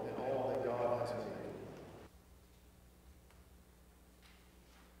world, and all that God has made.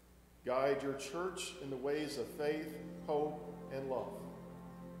 Guide your church in the ways of faith, hope, and love.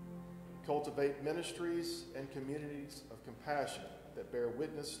 Cultivate ministries and communities of compassion that bear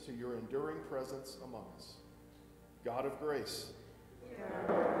witness to your enduring presence among us. God of grace,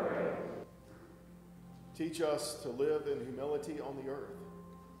 teach us to live in humility on the earth.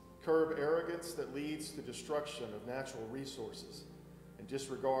 Curb arrogance that leads to destruction of natural resources and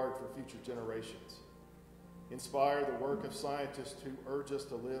disregard for future generations. Inspire the work of scientists who urge us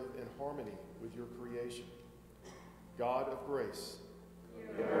to live in harmony with your creation. God of grace,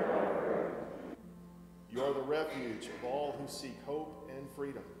 you are the refuge of all who seek hope and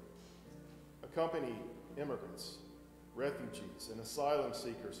freedom. Accompany immigrants, refugees, and asylum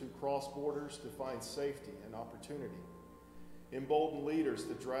seekers who cross borders to find safety and opportunity. Embolden leaders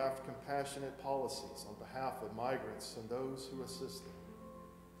to draft compassionate policies on behalf of migrants and those who assist them.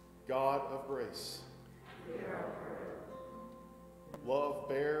 God of grace, love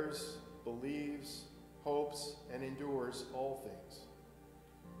bears, believes, hopes, and endures all things.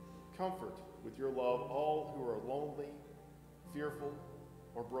 Comfort with your love all who are lonely, fearful,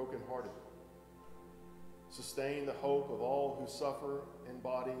 or brokenhearted. Sustain the hope of all who suffer in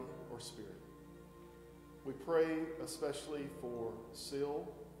body or spirit. We pray especially for Syl,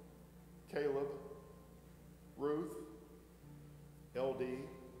 Caleb, Ruth, LD,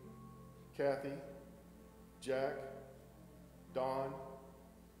 Kathy, Jack, Don,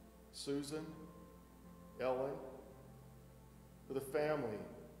 Susan, Ellen, for the family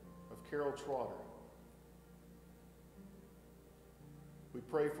of Carol Trotter. We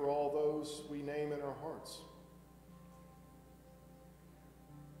pray for all those we name in our hearts.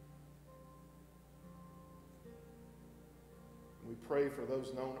 We pray for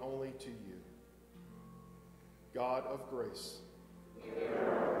those known only to you. God of grace,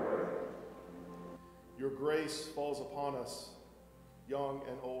 your grace falls upon us, young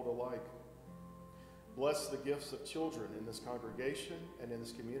and old alike. Bless the gifts of children in this congregation and in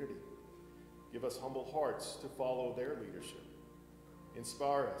this community. Give us humble hearts to follow their leadership.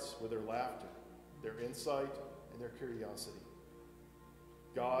 Inspire us with their laughter, their insight, and their curiosity.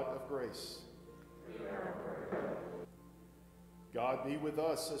 God of grace, God be with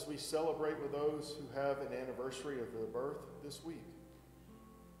us as we celebrate with those who have an anniversary of their birth this week,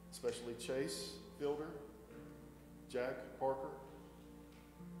 especially Chase Fielder, Jack Parker,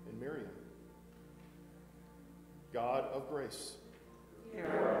 and Miriam. God of grace,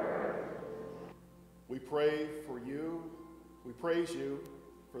 we pray for you. We praise you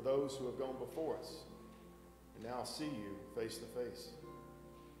for those who have gone before us and now see you face to face.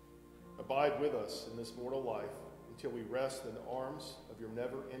 Abide with us in this mortal life until we rest in the arms of your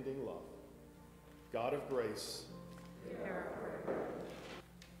never-ending love. God of grace,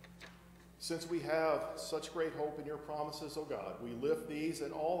 since we have such great hope in your promises, O God, we lift these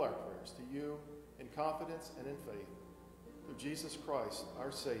and all our prayers to you in confidence and in faith. Through Jesus Christ,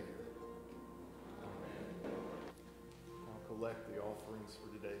 our Savior. Amen. I'll collect the offerings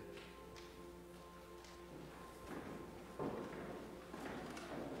for today.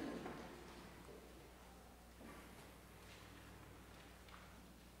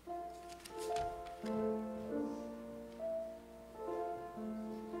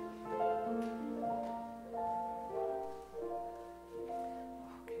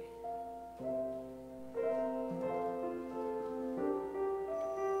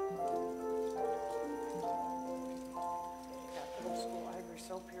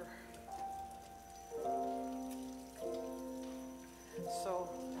 So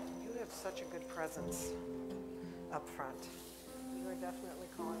you have such a good presence up front. You are definitely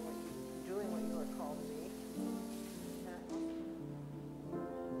doing what you are called to be.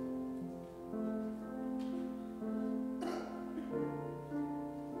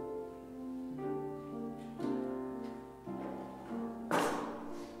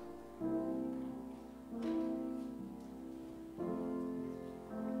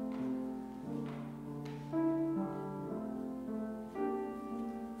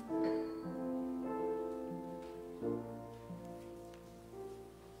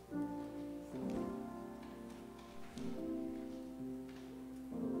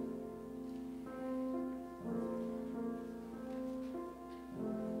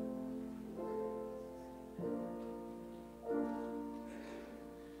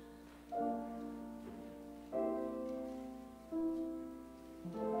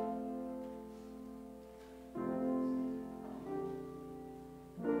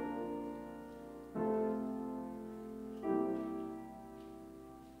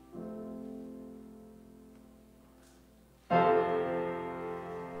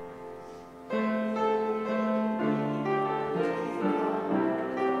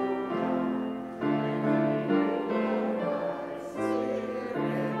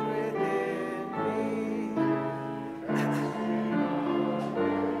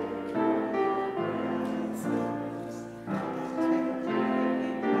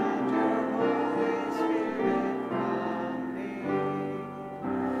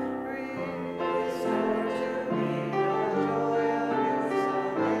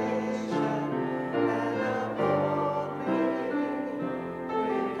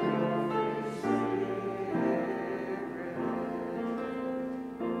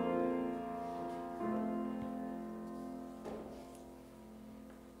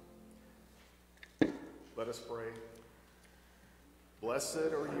 us pray. Blessed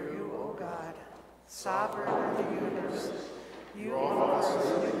are You, you, O God, sovereign of the universe, you offer offer us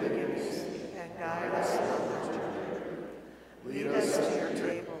us new new beginnings and guide us on our journey. Lead us to your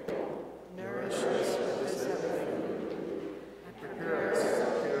table, nourish us with this heavenly food, and prepare us to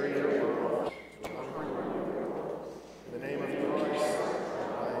carry your word to a hungry world. In the name of Christ,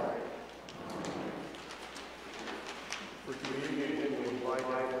 I for communion, we will invite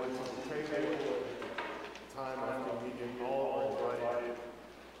everyone to the table. Time of communion, all are invited.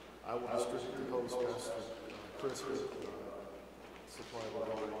 I will distribute the host, Pastor Kris will supply the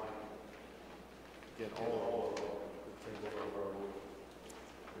wine. Again, all of the table of our Lord.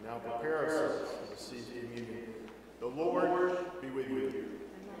 We now prepare ourselves to receive communion. The Lord be with you.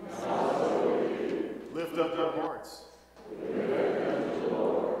 Lift up your hearts.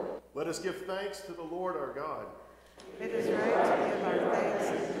 Let us give thanks to the Lord our God. It is right to give our thanks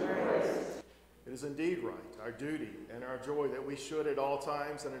and praise. It is indeed right, our duty and our joy, that we should at all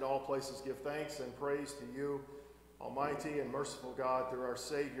times and at all places give thanks and praise to you, Almighty and merciful God, through our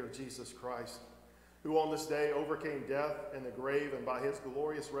Savior, Jesus Christ, who on this day overcame death and the grave, and by his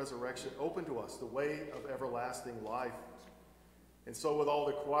glorious resurrection opened to us the way of everlasting life. And so with all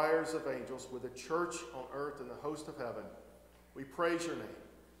the choirs of angels, with the church on earth and the host of heaven, we praise your name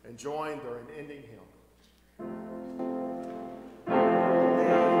and join their unending hymn.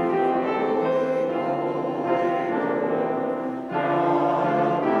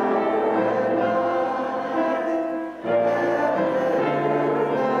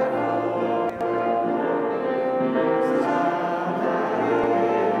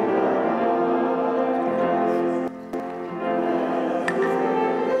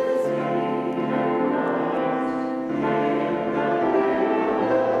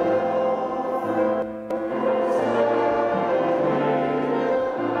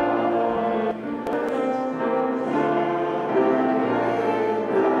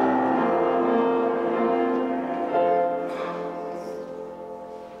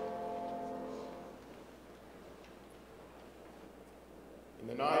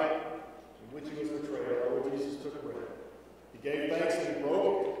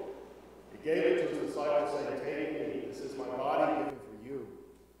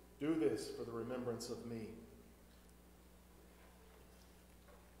 Of me.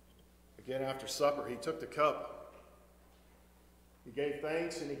 Again, after supper, he took the cup. He gave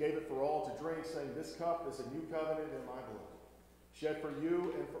thanks and he gave it for all to drink, saying, "This cup is a new covenant in my blood, shed for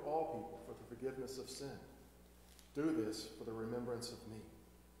you and for all people for the forgiveness of sin. Do this for the remembrance of me."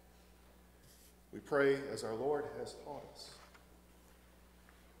 We pray as our Lord has taught us.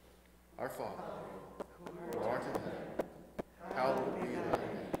 Our Father, who art in heaven, hallowed be thy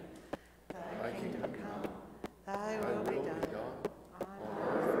name. Thy kingdom come, thy will be done, on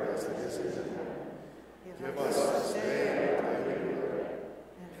earth as it is in heaven. Give us this day our daily bread,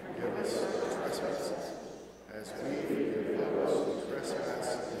 and forgive us our trespasses, as we forgive those who trespass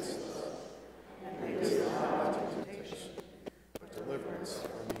against us. And lead us not into temptation, but deliver us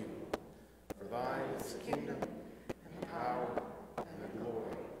from evil. For thine is the kingdom, and the power, and the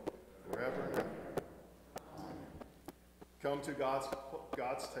glory, forever and ever. Come to God's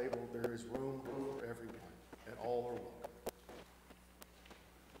table. There is room for everyone, and all are welcome.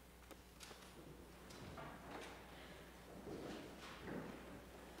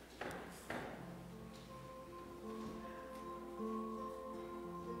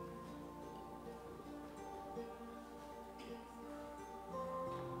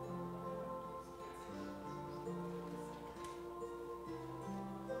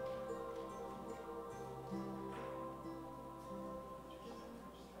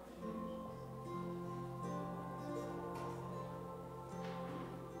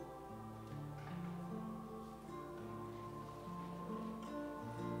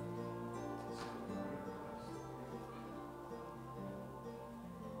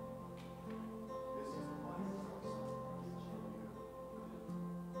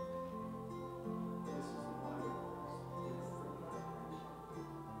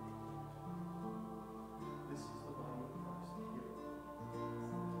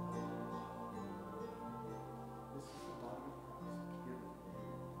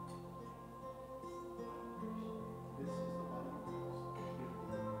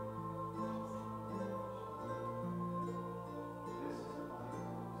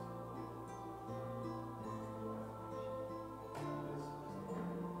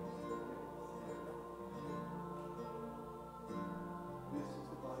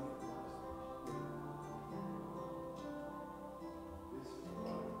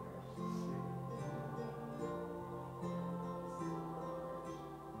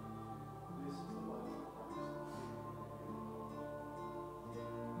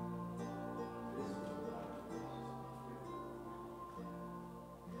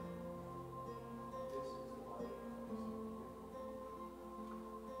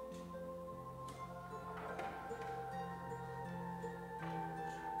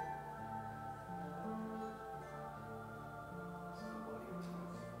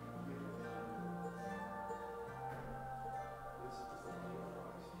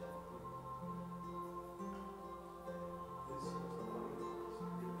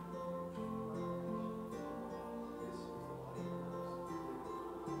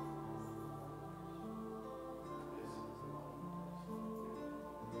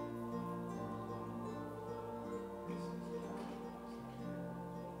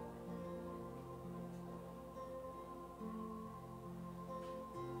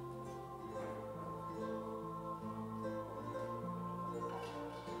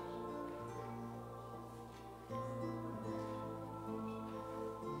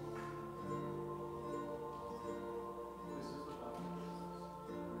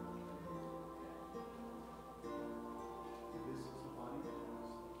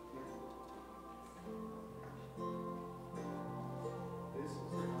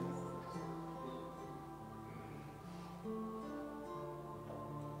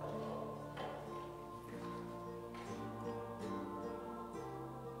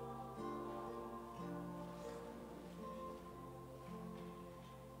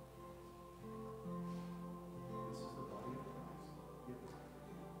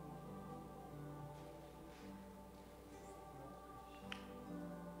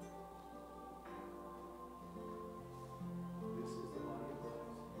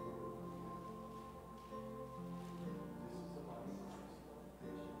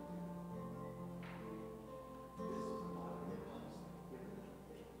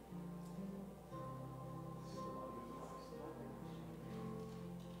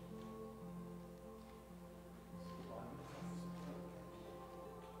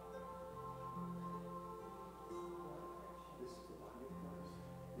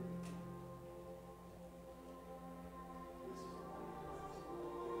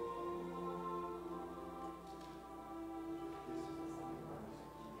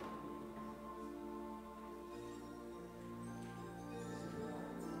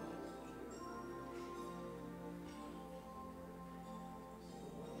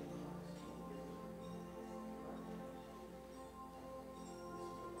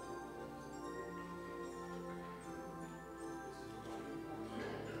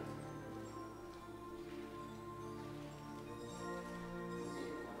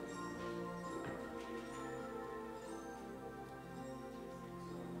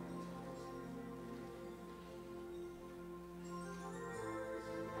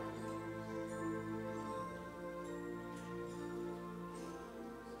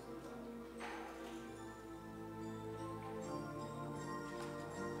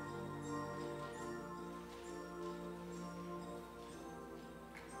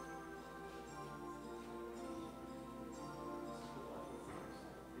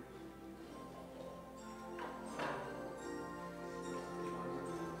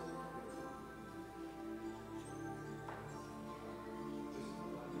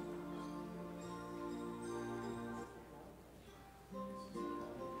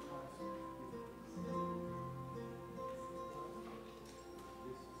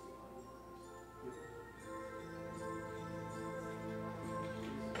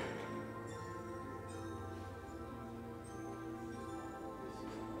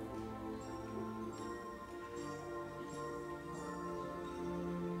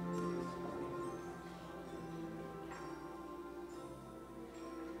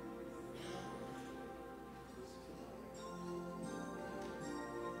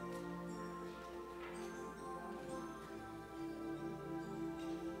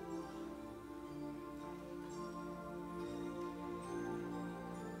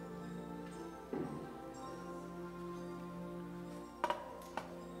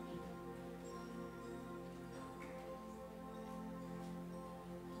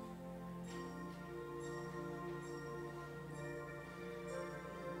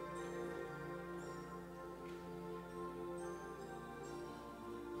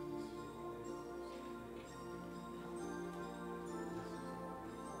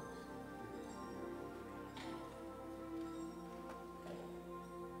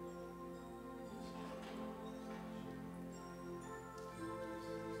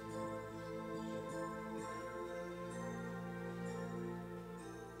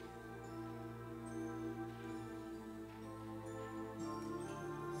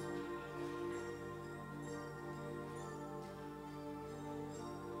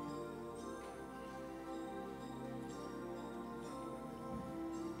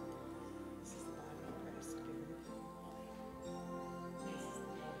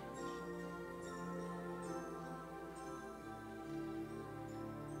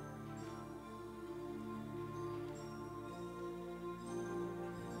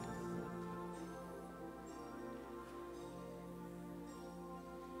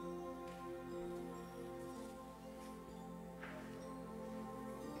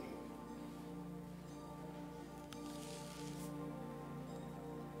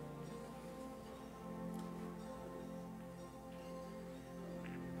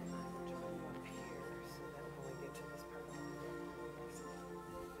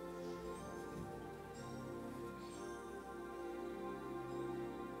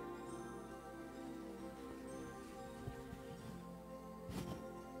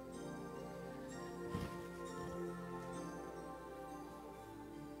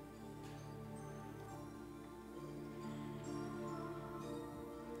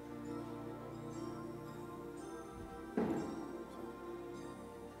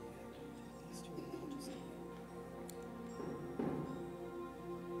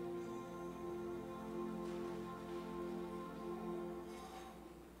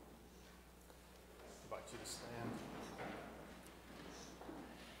 you to stand.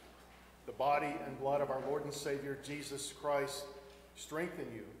 The body and blood of our Lord and Savior, Jesus Christ, strengthen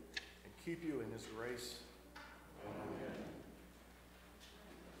you and keep you in his grace. Amen.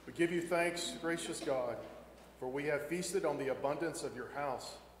 We give you thanks, gracious God, for we have feasted on the abundance of your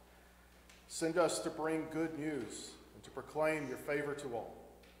house. Send us to bring good news and to proclaim your favor to all.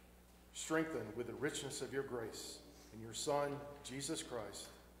 Strengthen with the richness of your grace in your Son, Jesus Christ.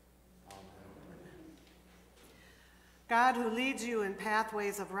 God, who leads you in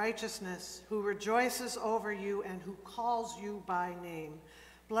pathways of righteousness, who rejoices over you and who calls you by name,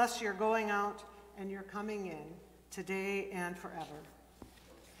 bless your going out and your coming in, today and forever.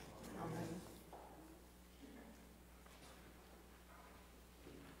 Amen.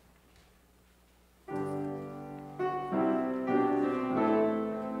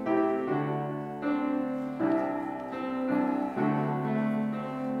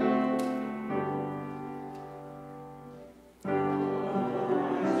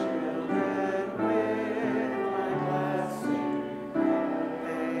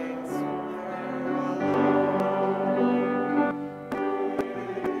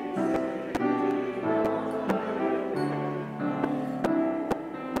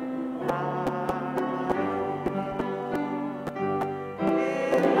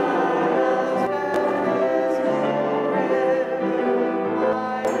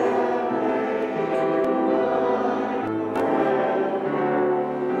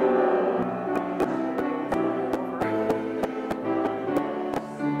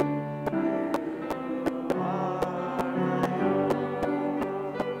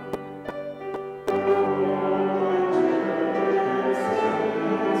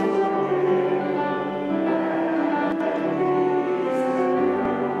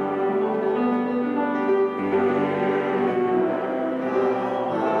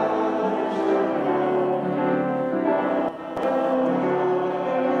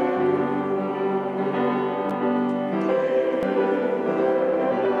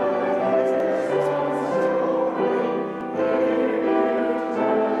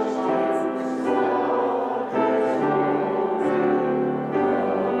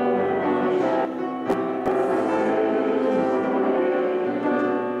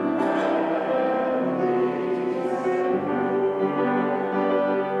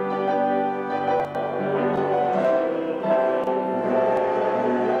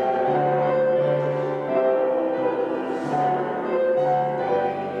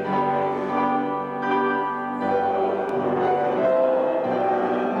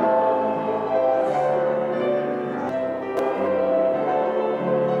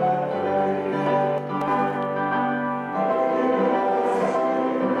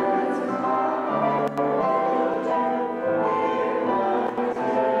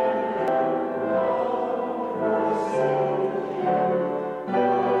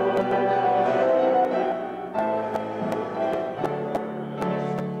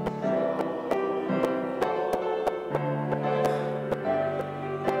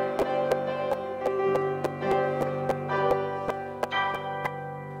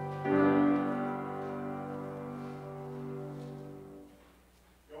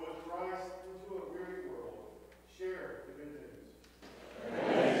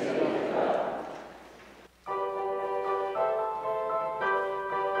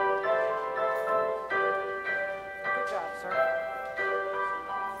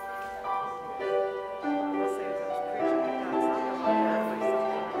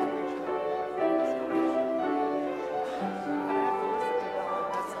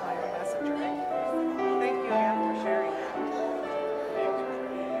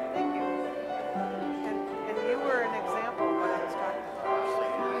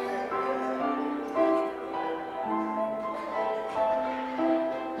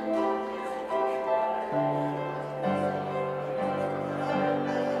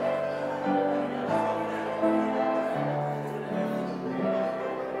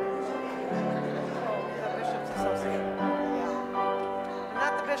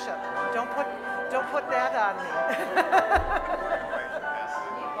 Don't put that on me.